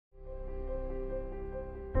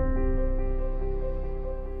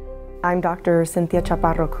I'm Dr. Cynthia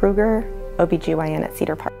Chaparro-Krueger, OBGYN at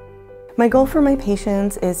Cedar. My goal for my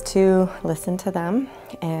patients is to listen to them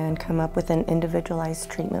and come up with an individualized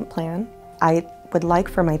treatment plan. I would like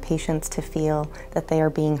for my patients to feel that they are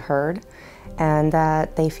being heard and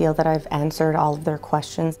that they feel that I've answered all of their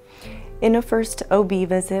questions. In a first OB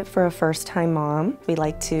visit for a first-time mom, we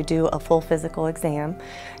like to do a full physical exam,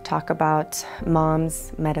 talk about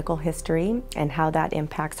mom's medical history and how that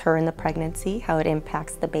impacts her in the pregnancy, how it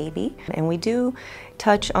impacts the baby. And we do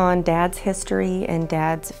touch on dad's history and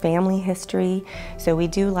dad's family history. So we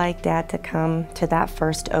do like dad to come to that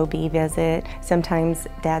first OB visit. Sometimes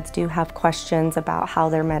dads do have questions about how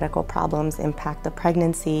their medical problems impact the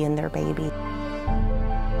pregnancy and their baby.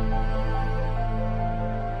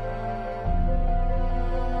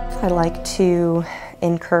 I like to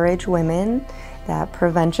encourage women that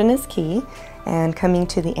prevention is key and coming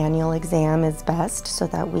to the annual exam is best so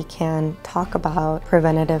that we can talk about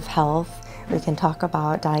preventative health. We can talk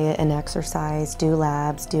about diet and exercise, do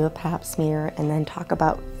labs, do a pap smear, and then talk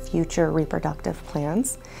about future reproductive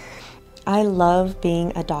plans. I love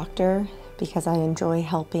being a doctor because I enjoy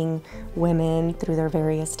helping women through their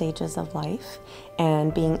various stages of life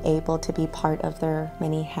and being able to be part of their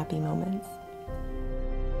many happy moments.